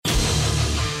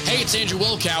Hey, it's Andrew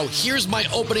Wilkow. Here's my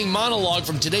opening monologue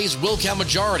from today's Wilkow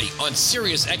Majority on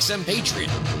Sirius XM Patriot.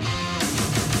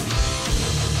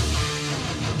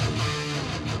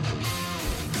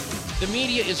 The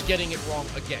media is getting it wrong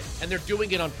again, and they're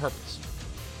doing it on purpose.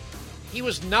 He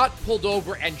was not pulled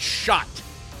over and shot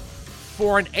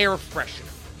for an air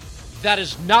freshener. That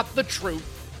is not the truth.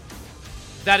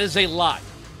 That is a lie.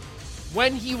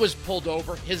 When he was pulled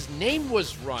over, his name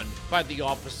was run by the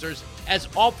officers, as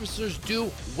officers do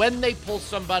when they pull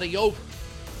somebody over.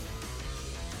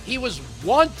 He was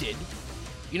wanted,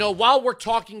 while we're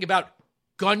talking about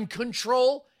gun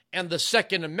control and the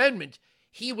Second Amendment,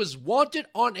 he was wanted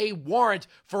on a warrant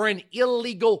for an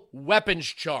illegal weapons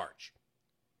charge.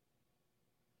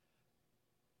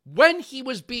 When he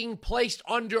was being placed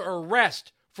under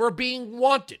arrest for being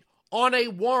wanted on a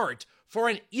warrant for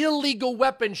an illegal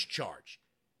weapons charge,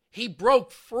 he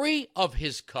broke free of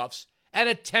his cuffs and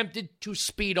attempted to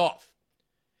speed off.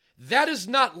 That is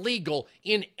not legal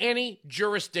in any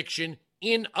jurisdiction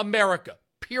in America,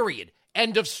 period.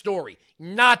 End of story.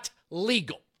 Not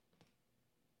legal.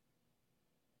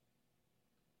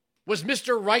 Was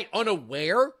Mr. Wright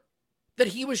unaware that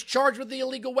he was charged with the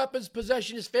illegal weapons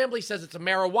possession? His family says it's a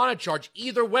marijuana charge.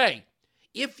 Either way,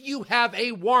 if you have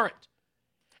a warrant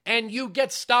and you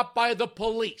get stopped by the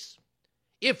police,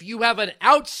 if you have an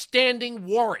outstanding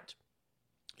warrant,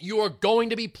 you are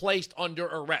going to be placed under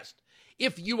arrest.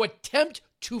 If you attempt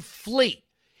to flee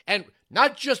and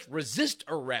not just resist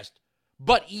arrest,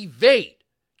 but evade,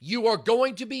 you are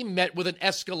going to be met with an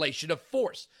escalation of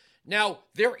force. Now,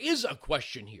 there is a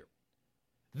question here.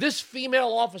 This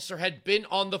female officer had been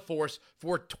on the force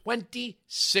for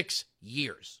 26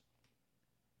 years.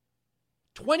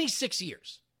 26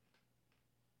 years.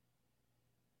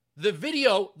 The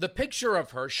video, the picture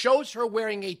of her, shows her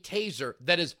wearing a taser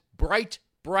that is bright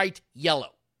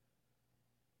yellow,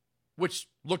 which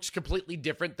looks completely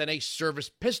different than a service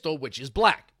pistol, which is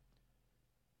black.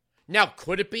 Now,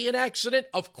 could it be an accident?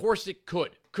 Of course it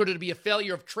could. Could it be a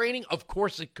failure of training? Of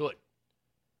course it could.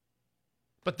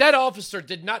 But that officer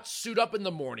did not suit up in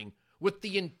the morning with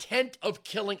the intent of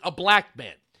killing a black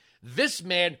man. This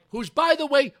man, who's, by the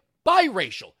way,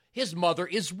 biracial, his mother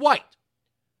is white,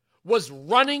 was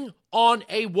running on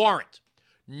a warrant.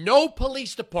 No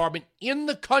police department in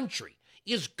the country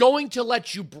is going to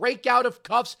let you break out of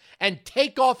cuffs and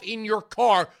take off in your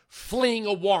car fleeing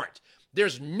a warrant.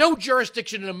 There's no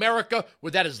jurisdiction in America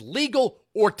where that is legal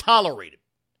or tolerated.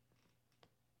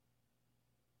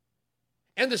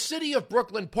 And the city of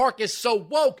Brooklyn Park is so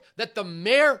woke that the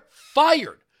mayor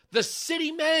fired the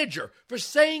city manager for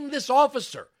saying this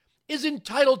officer is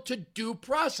entitled to due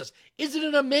process. Isn't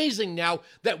it amazing now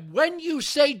that when you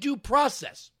say due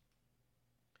process,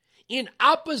 in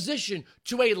opposition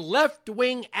to a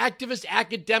left-wing activist,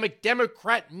 academic,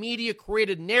 Democrat,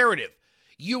 media-created narrative,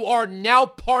 you are now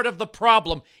part of the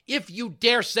problem if you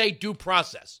dare say due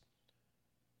process.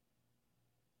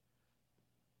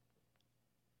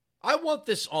 I want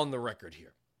this on the record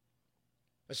here,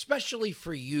 especially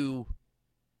for you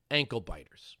ankle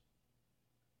biters.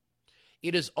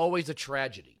 It is always a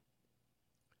tragedy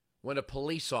when a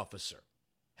police officer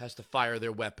has to fire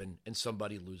their weapon and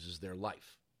somebody loses their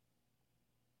life.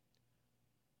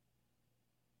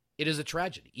 It is a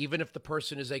tragedy, even if the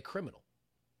person is a criminal.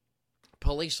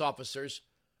 Police officers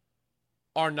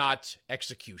are not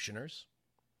executioners.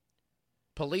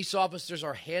 Police officers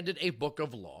are handed a book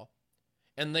of law,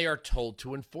 and they are told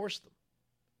to enforce them.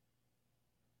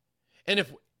 And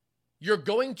if you're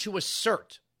going to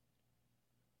assert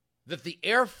that the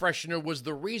air freshener was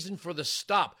the reason for the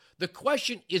stop, the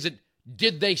question isn't,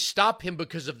 did they stop him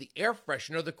because of the air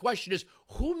freshener? The question is,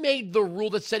 who made the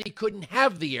rule that said he couldn't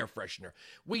have the air freshener?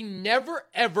 We never,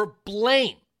 ever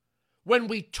blame when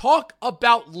we talk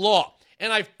about law.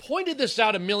 And I've pointed this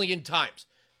out a million times.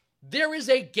 There is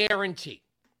a guarantee.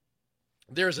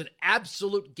 There's an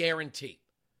absolute guarantee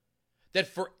that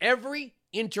for every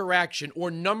interaction or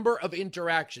number of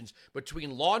interactions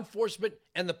between law enforcement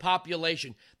and the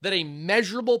population, that a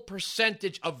measurable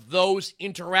percentage of those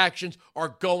interactions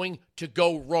are going to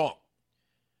go wrong.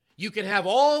 You can have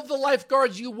all of the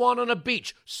lifeguards you want on a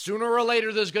beach. Sooner or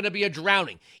later, there's going to be a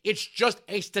drowning. It's just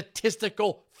a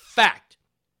statistical fact.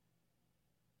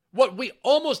 What we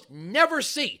almost never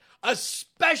see,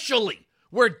 especially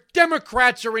where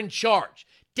Democrats are in charge.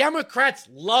 Democrats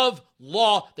love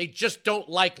law. They just don't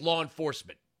like law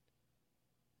enforcement.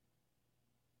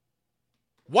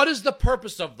 What is the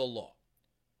purpose of the law?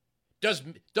 Does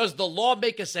the law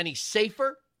make us any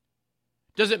safer?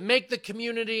 Does it make the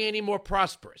community any more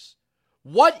prosperous?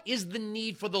 What is the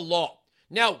need for the law?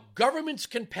 Now, governments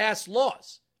can pass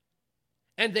laws,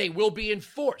 and they will be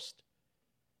enforced.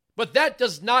 But that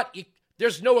does not,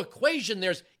 there's no equation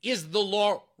there. Is the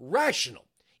law rational?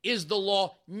 Is the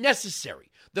law necessary?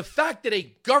 The fact that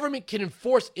a government can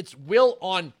enforce its will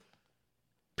on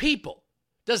people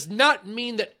does not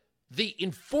mean that the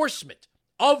enforcement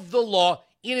of the law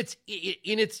in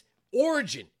its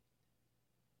origin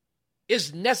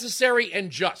is necessary and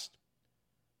just.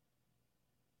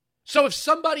 So if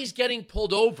somebody's getting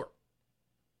pulled over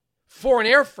for an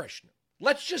air freshener,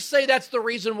 let's just say that's the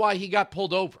reason why he got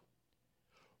pulled over.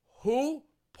 Who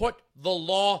put the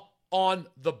law on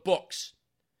the books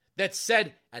that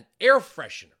said an air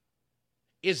freshener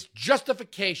is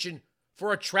justification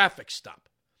for a traffic stop?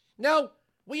 Now,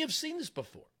 we have seen this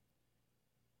before.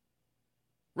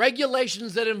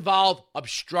 Regulations that involve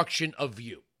obstruction of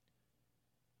view.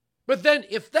 But then,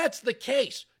 if that's the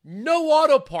case, no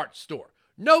auto parts store,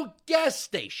 no gas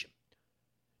station,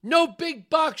 no big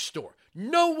box store,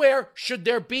 nowhere should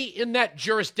there be in that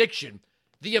jurisdiction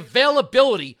the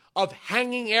availability of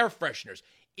hanging air fresheners.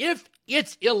 If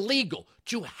it's illegal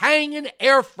to hang an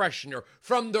air freshener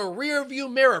from the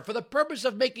rearview mirror for the purpose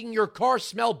of making your car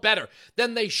smell better,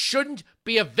 then they shouldn't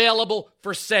be available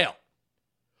for sale.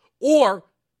 Or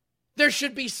there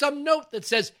should be some note that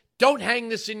says, don't hang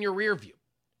this in your rearview.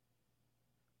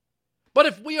 But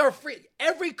if we are free,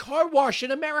 every car wash in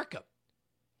America,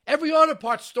 every auto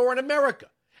parts store in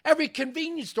America, every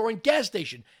convenience store and gas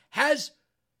station has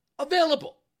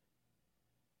available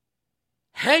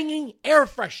hanging air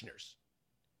fresheners.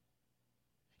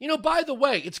 You know, by the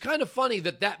way, it's kind of funny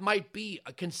that might be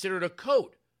considered a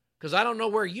code, because I don't know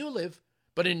where you live,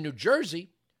 but in New Jersey,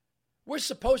 we're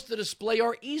supposed to display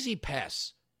our Easy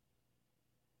Pass.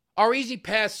 Our Easy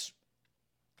Pass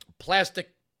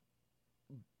plastic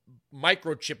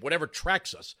microchip, whatever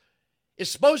tracks us,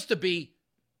 is supposed to be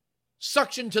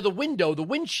suctioned to the window, the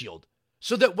windshield,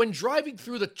 so that when driving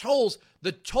through the tolls,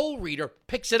 the toll reader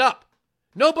picks it up.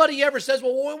 Nobody ever says,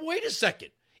 well, wait a second.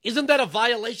 Isn't that a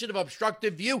violation of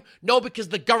obstructive view? No, because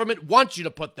the government wants you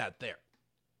to put that there.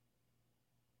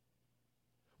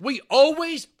 We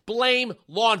always blame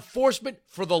law enforcement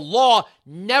for the law,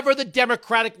 never the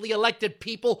democratically elected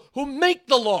people who make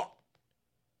the law.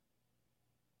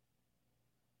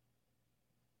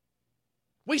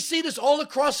 We see this all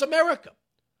across America.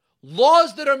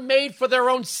 Laws that are made for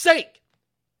their own sake.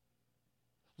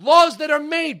 Laws that are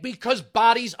made because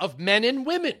bodies of men and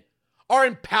women are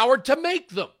empowered to make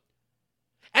them.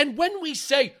 And when we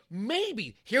say,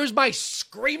 maybe, here's my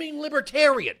screaming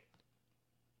libertarian,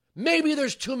 maybe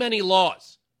there's too many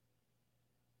laws.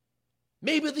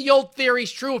 Maybe the old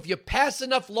theory's true. If you pass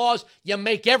enough laws, you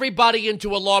make everybody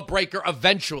into a lawbreaker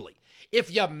eventually.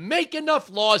 If you make enough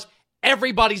laws,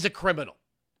 everybody's a criminal.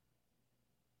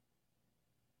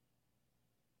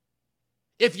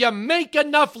 If you make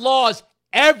enough laws,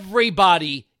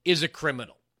 everybody is a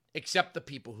criminal, except the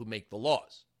people who make the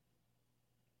laws.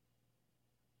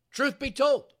 Truth be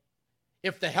told,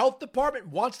 if the health department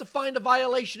wants to find a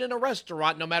violation in a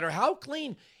restaurant, no matter how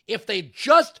clean, if they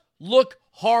just look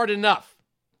hard enough,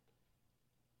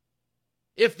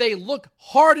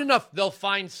 they'll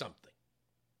find something.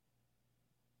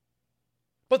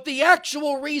 But the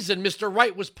actual reason Mr.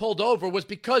 Wright was pulled over was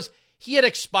because he had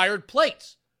expired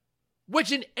plates,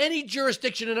 which in any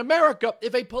jurisdiction in America,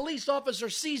 if a police officer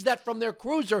sees that from their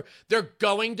cruiser, they're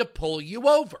going to pull you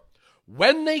over.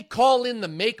 When they call in the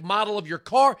make, model of your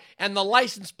car and the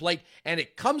license plate, and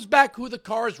it comes back who the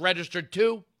car is registered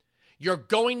to, you're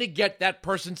going to get that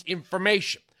person's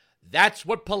information. That's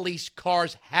what police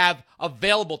cars have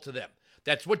available to them.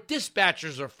 That's what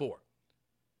dispatchers are for.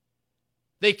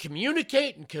 They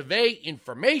communicate and convey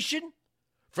information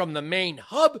from the main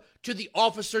hub to the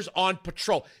officers on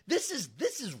patrol. This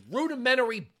is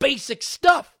rudimentary, basic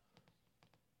stuff.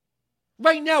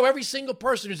 Right now, every single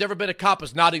person who's ever been a cop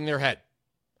is nodding their head.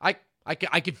 I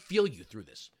can feel you through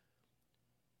this.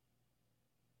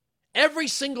 Every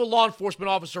single law enforcement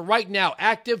officer right now,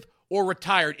 active or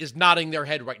retired, is nodding their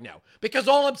head right now. Because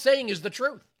all I'm saying is the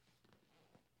truth.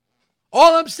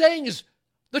 All I'm saying is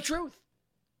the truth.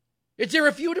 It's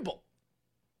irrefutable.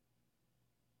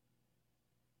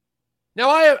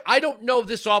 Now, I don't know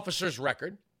this officer's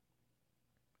record.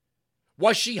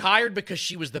 Was she hired because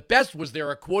she was the best? Was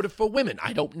there a quota for women?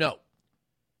 I don't know.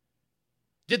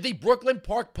 Did the Brooklyn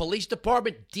Park Police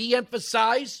Department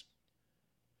de-emphasize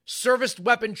service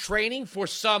weapon training for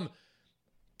some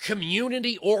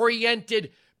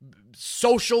community-oriented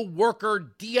social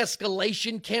worker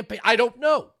de-escalation campaign? I don't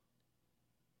know.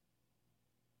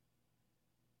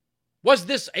 Was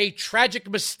this a tragic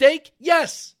mistake?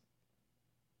 Yes.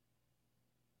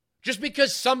 Just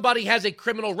because somebody has a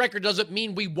criminal record doesn't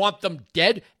mean we want them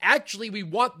dead. Actually, we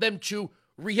want them to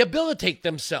rehabilitate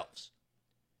themselves.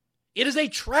 It is a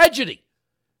tragedy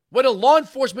when a law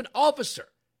enforcement officer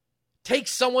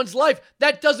takes someone's life.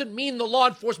 That doesn't mean the law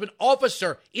enforcement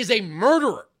officer is a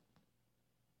murderer.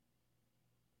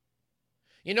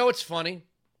 You know, it's funny.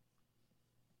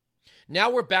 Now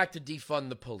we're back to defund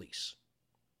the police.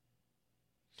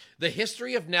 The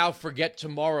history of now, forget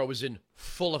tomorrow is in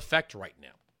full effect right now.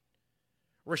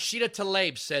 Rashida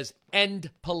Tlaib says,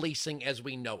 end policing as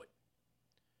we know it.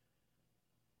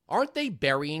 Aren't they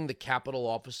burying the Capitol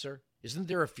officer? Isn't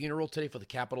there a funeral today for the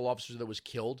Capitol officer that was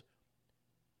killed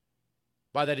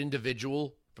by that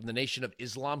individual from the Nation of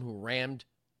Islam who rammed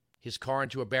his car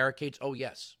into a barricade? Oh,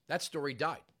 yes. That story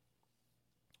died.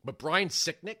 But Brian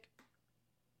Sicknick,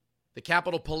 the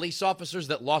Capitol police officers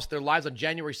that lost their lives on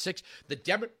January 6th, the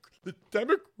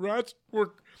Democrats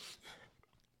were...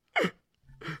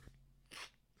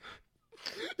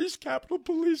 These Capitol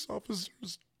police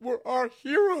officers were our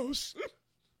heroes.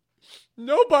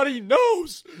 Nobody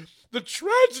knows the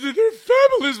tragedy their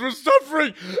families were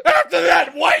suffering after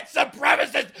that white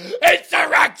supremacist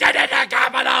insurrection in the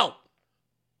Capitol.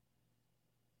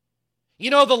 You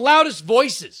know, the loudest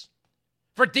voices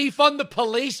for defund the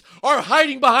police are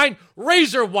hiding behind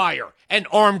razor wire and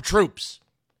armed troops.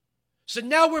 So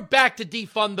now we're back to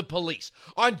defund the police.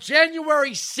 On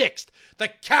January 6th, the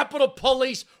Capitol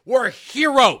Police were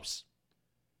heroes.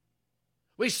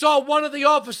 We saw one of the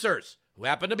officers, who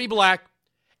happened to be black,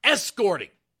 escorting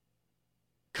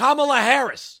Kamala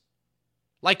Harris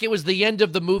like it was the end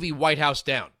of the movie White House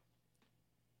Down.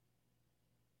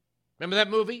 Remember that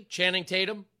movie? Channing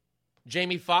Tatum,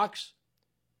 Jamie Foxx.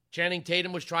 Channing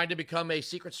Tatum was trying to become a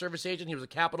Secret Service agent. He was a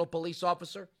Capitol Police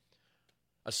officer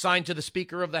assigned to the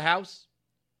Speaker of the House.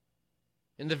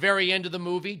 In the very end of the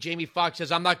movie, Jamie Foxx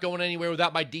says, I'm not going anywhere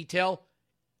without my detail.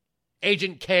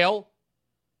 Agent Kale.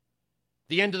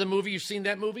 The end of the movie, you've seen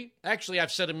that movie? Actually,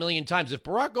 I've said a million times, if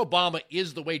Barack Obama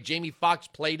is the way Jamie Foxx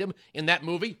played him in that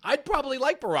movie, I'd probably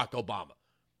like Barack Obama.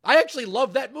 I actually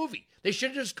love that movie. They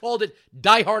should have just called it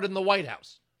Die Hard in the White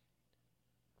House.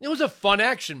 It was a fun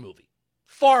action movie.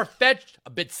 Far-fetched,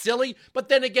 a bit silly, but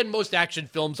then again, most action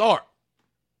films are.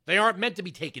 They aren't meant to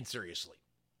be taken seriously.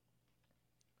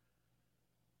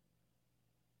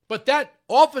 But that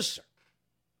officer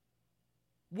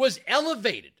was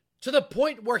elevated to the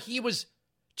point where he was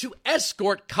to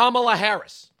escort Kamala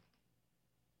Harris.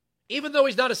 Even though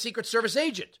he's not a Secret Service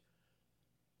agent.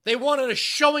 They wanted a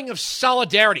showing of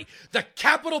solidarity. The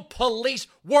Capitol Police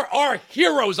were our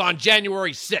heroes on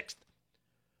January 6th.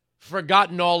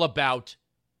 Forgotten all about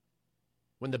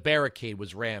when the barricade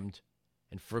was rammed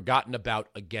and forgotten about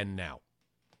again now.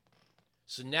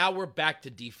 So now we're back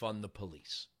to defund the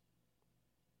police.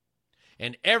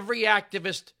 And every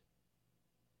activist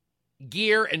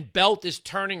gear and belt is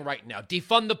turning right now.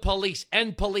 Defund the police,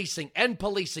 end policing, end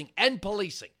policing, end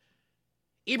policing.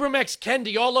 Ibram X.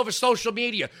 Kendi all over social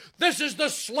media. This is the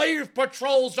slave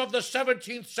patrols of the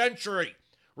 17th century.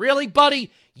 Really,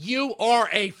 buddy? You are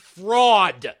a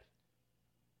fraud.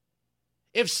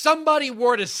 If somebody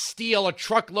were to steal a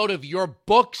truckload of your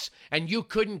books and you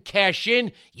couldn't cash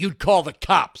in, you'd call the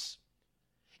cops.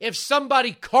 If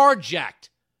somebody carjacked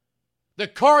the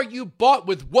car you bought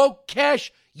with woke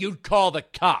cash, you'd call the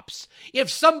cops. If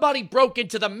somebody broke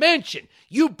into the mansion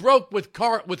you broke with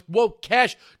woke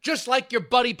cash, just like your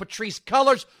buddy Patrice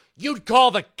Cullors, you'd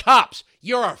call the cops.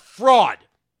 You're a fraud.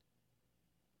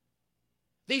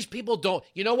 These people don't.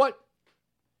 You know what?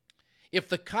 If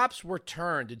the cops were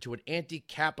turned into an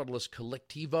anti-capitalist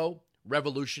collectivo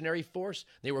revolutionary force,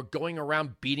 they were going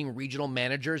around beating regional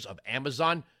managers of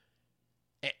Amazon,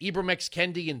 Ibram X.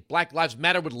 Kendi and Black Lives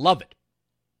Matter would love it.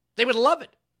 They would love it.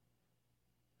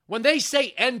 When they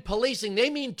say end policing, they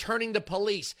mean turning the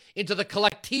police into the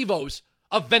collectivos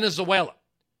of Venezuela.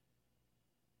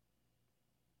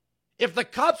 If the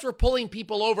cops were pulling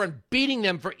people over and beating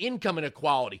them for income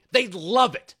inequality, they'd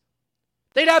love it.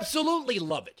 They'd absolutely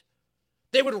love it.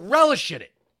 They would relish in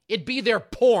it. It'd be their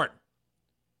porn.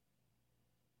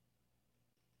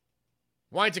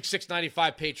 Weinzig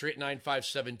 695, Patriot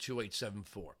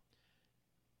 957-2874.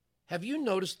 Have you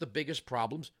noticed the biggest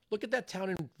problems? Look at that town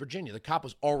in Virginia. The cop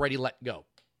was already let go.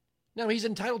 Now, he's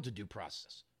entitled to due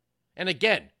process. And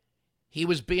again, he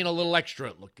was being a little extra,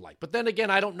 it looked like. But then again,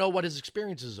 I don't know what his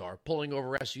experiences are pulling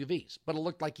over SUVs, but it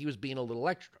looked like he was being a little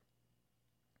extra.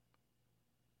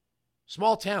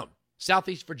 Small town,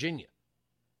 Southeast Virginia.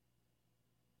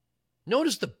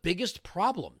 Notice the biggest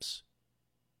problems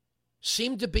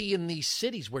seem to be in these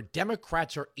cities where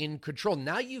Democrats are in control.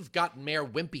 Now you've got Mayor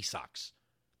Wimpy Socks.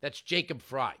 That's Jacob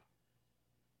Fry.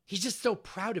 He's just so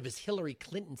proud of his Hillary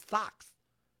Clinton socks.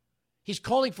 He's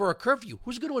calling for a curfew.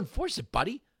 Who's going to enforce it,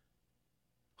 buddy?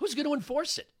 Who's going to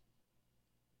enforce it?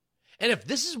 And if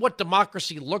this is what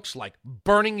democracy looks like,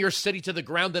 burning your city to the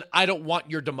ground, then I don't want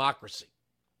your democracy.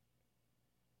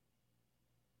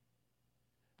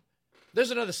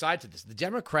 There's another side to this. The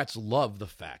Democrats love the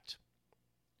fact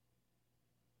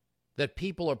that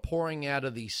people are pouring out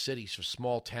of these cities for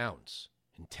small towns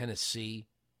in Tennessee,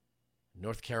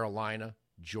 North Carolina,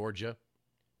 Georgia,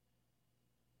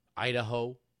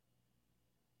 Idaho.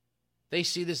 They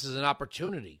see this as an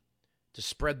opportunity to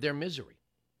spread their misery.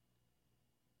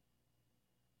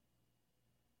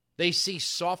 They see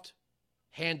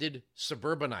soft-handed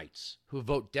suburbanites who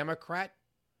vote Democrat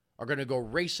are going to go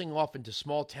racing off into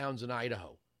small towns in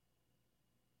Idaho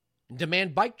and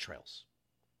demand bike trails.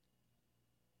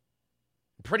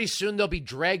 Pretty soon there'll be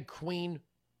drag queen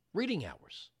reading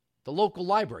hours. The local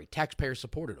library, taxpayer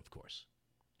supported, of course.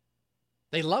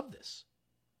 They love this.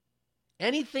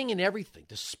 Anything and everything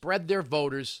to spread their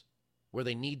voters where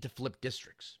they need to flip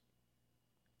districts.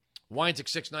 Wines at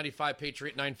 695,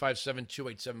 Patriot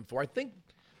 957-2874. I think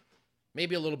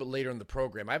maybe a little bit later in the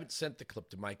program. I haven't sent the clip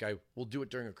to Mike. I will do it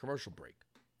during a commercial break.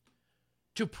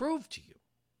 To prove to you.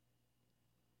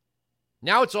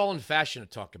 Now it's all in fashion to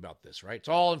talk about this, right? It's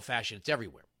all in fashion. It's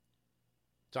everywhere.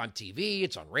 It's on TV.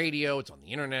 It's on radio. It's on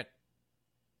the internet.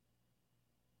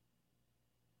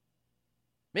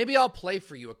 Maybe I'll play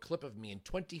for you a clip of me in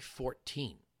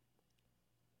 2014.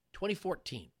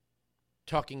 2014.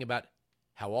 Talking about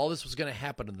how all this was going to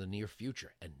happen in the near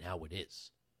future. And now it is.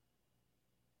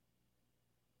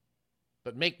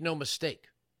 But make no mistake.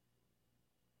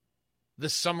 The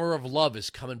summer of love is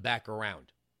coming back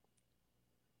around.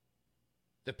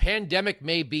 The pandemic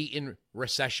may be in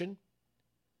recession.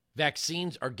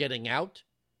 Vaccines are getting out.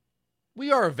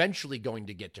 We are eventually going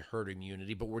to get to herd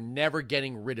immunity, but we're never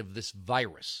getting rid of this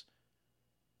virus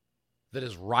that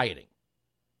is rioting.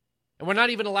 And we're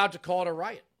not even allowed to call it a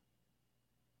riot.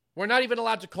 We're not even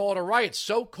allowed to call it a riot.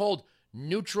 So-called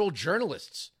neutral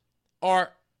journalists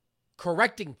are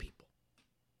correcting people.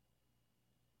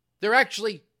 They're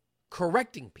actually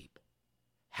correcting people.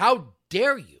 How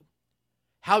dare you?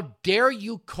 How dare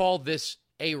you call this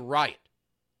a riot?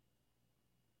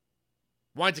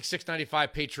 Wines at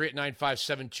 695, Patriot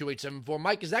 957-2874.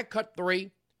 Mike, is that cut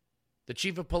 3? The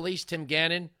chief of police, Tim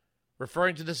Gannon,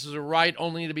 referring to this as a riot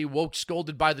only to be woke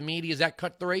scolded by the media. Is that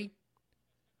cut 3?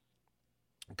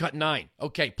 Cut 9.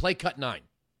 Okay, play cut 9.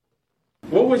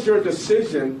 What was your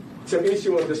decision to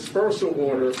issue a dispersal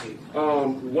order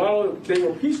while they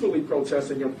were peacefully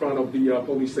protesting in front of the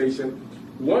police station?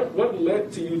 What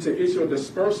led to you to issue a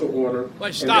dispersal order?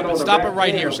 Wait, stop it. Stop it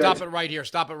right here. Stop it right here.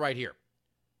 Stop it right here.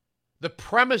 The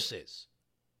premise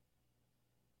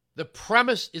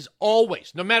is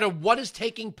always, no matter what is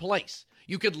taking place,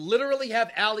 you could literally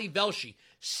have Ali Velshi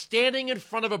standing in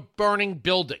front of a burning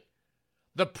building.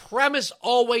 The premise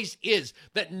always is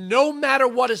that no matter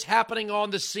what is happening on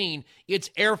the scene,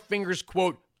 it's Air Fingers,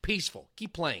 quote, peaceful.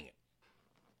 Keep playing it.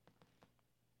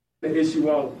 The issue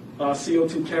of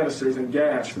CO2 canisters and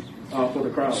gas for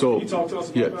the crowd. So, can you talk to us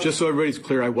about that? Just so everybody's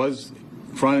clear, I was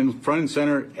front and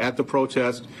center at the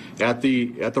protest, at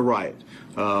the riot.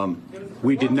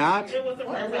 We did not. It was a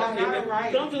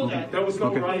riot. Don't do that. There was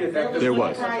no riot. There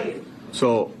was.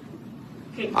 So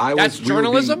I That's was.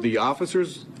 journalism? The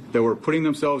officers that were putting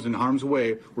themselves in harm's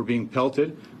way were being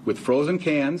pelted with frozen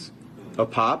cans of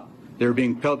pop. They were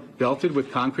being pelted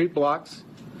with concrete blocks.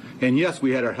 And yes,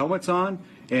 we had our helmets on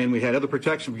and we had other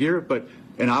protection gear, but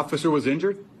an officer was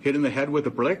injured, hit in the head with a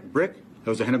brick. That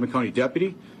was a Hennepin County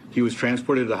deputy. He was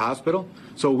transported to the hospital.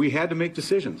 So we had to make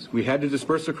decisions. We had to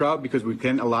disperse the crowd because we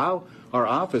can't allow our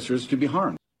officers to be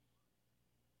harmed.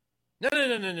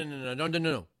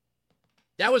 No.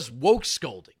 That was woke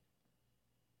scolding.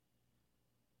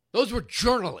 Those were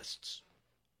journalists.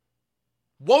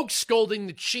 Woke scolding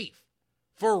the chief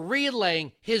for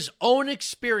relaying his own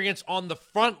experience on the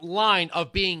front line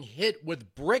of being hit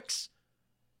with bricks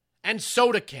and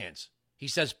soda cans. He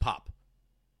says pop.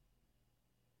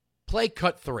 Play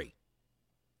cut 3.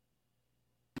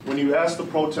 When you asked the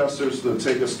protesters to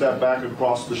take a step back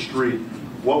across the street,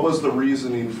 what was the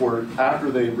reasoning for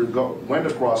after they went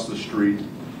across the street,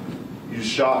 you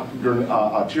shot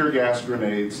tear gas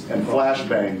grenades and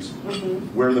flashbangs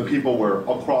where the people were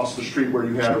across the street where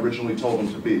you had originally told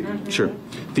them to be? Sure.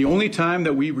 The only time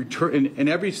that we return in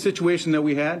every situation that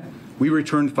we had, we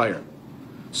returned fire.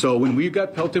 So when we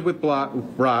got pelted with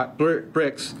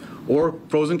bricks or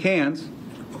frozen cans,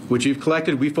 which you've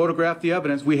collected, we photographed the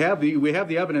evidence. We have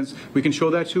the evidence. We can show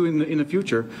that to you in the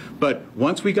future. But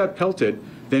once we got pelted,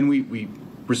 then we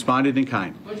responded in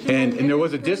kind. And there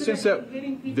was a distance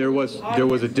there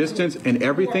was a distance and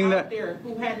everything that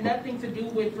who had nothing to do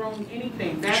with throwing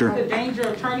anything. That's Sure. the danger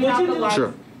of turning out the lights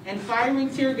Sure. and firing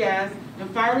tear gas and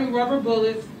firing rubber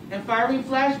bullets and firing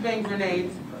flashbang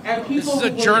grenades at people This is a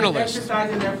who were journalist.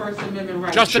 exercising their First Amendment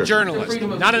rights. Just a Sure. journalist, To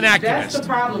freedom of not an speech. activist. That's the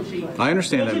problem, Chief. I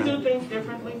understand that, Would you ma'am. do things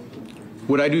differently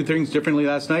Would I do things differently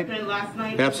last night? than last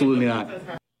night? Absolutely not.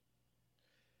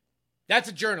 That's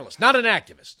a journalist, not an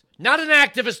activist. Not an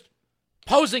activist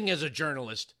posing as a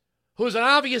journalist who's an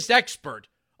obvious expert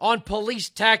on police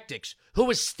tactics, who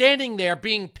is standing there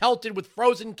being pelted with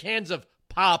frozen cans of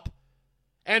pop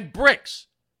and bricks.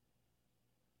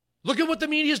 Look at what the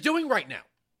media is doing right now.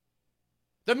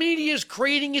 The media is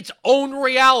creating its own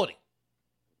reality.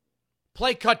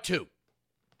 Play cut 2.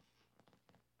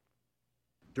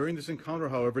 During this encounter,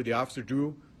 however, the officer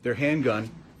drew their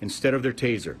handgun instead of their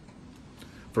taser.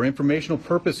 For informational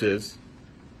purposes,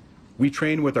 we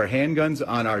train with our handguns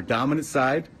on our dominant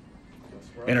side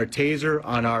and our taser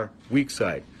on our weak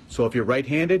side. So if you're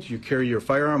right-handed, you carry your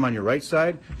firearm on your right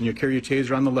side and you carry your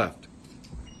taser on the left.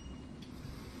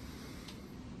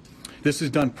 This is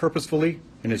done purposefully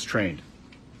and is trained.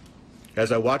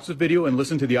 As I watch the video and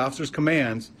listen to the officer's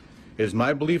commands, it is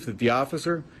my belief that the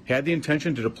officer had the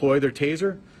intention to deploy their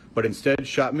taser, but instead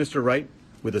shot Mr. Wright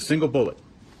with a single bullet.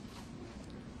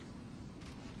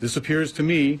 This appears to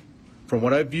me, from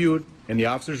what I've viewed and the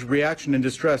officer's reaction and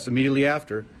distress immediately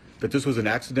after, that this was an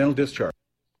accidental discharge.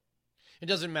 It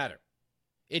doesn't matter.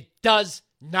 It does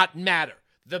not matter.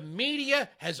 The media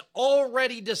has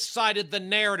already decided the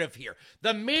narrative here.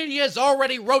 The media has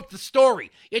already wrote the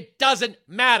story. It doesn't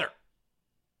matter.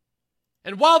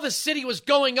 And while the city was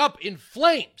going up in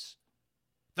flames,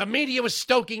 the media was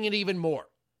stoking it even more.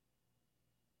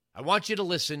 I want you to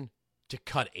listen to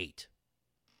cut 8.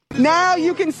 Now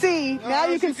you can see. Now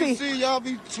you can see. Y'all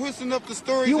be twisting up the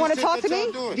stories. You want to talk to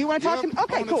me? Do you want to talk to me?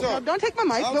 Okay, cool. No, don't take my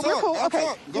mic, but we're cool. Okay.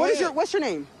 What's your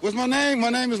name? What's my name? My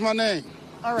name is my name.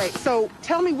 All right. So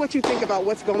tell me what you think about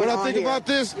what's going on here. What I think about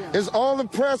this is all the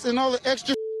press and all the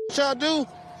extra y'all do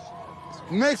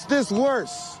makes this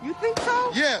worse. You think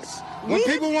so? Yes. When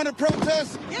people want to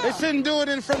protest, they shouldn't do it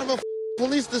in front of a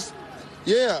police.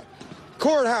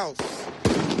 Courthouse.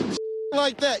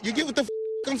 Like that. You get what the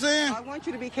I'm saying? I want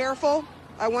you to be careful.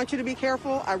 I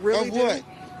really do. Of what?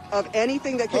 Of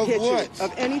anything that can hit you.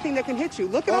 Of anything that can hit you.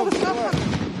 Look at all the stuff.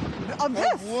 Of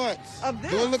this. Of what? Of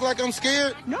this. Do it look like I'm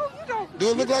scared? No, you don't. Do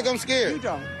it look like I'm scared? You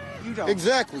don't.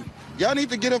 Exactly. Y'all need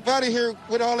to get up out of here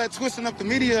with all that twisting up the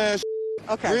media ass.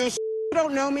 Okay. Real You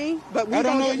don't know me, but we're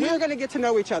going to get to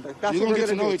know each other. That's You're what we're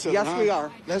going to do. each other. Yes, huh? we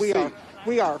are. Let's we see. are.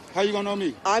 We are. How you going to know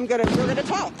me? We're going to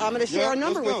talk. I'm going to share a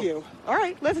number with you. All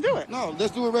right, let's do it. No,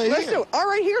 let's do it right here. Let's do it. All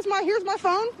right, here's my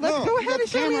phone. Let's go ahead and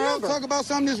share me a number. Talk about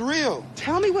something that's real.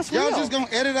 Tell me what's real. Y'all just going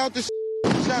to edit out this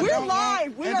We're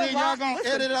live. and then y'all going to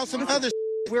edit out some other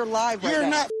We're live right now. You're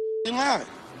not live.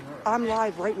 I'm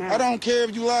live right now. I don't care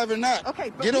if you live or not. Okay,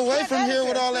 but get away from here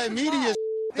with all This that is media live.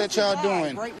 that y'all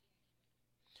doing. Right.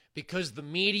 Because the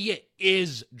media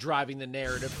is driving the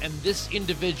narrative, and this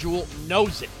individual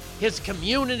knows it. His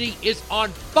community is on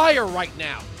fire right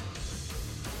now.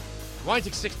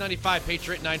 Weinzig 695,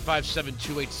 Patriot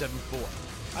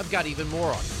 957-2874. I've got even more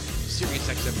on Sirius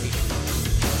XM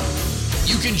Patriot.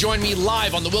 You can join me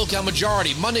live on the Will Count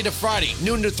Majority, Monday to Friday,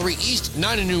 noon to 3 East,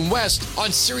 9 to noon West,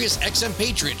 on Sirius XM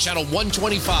Patriot, channel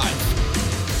 125.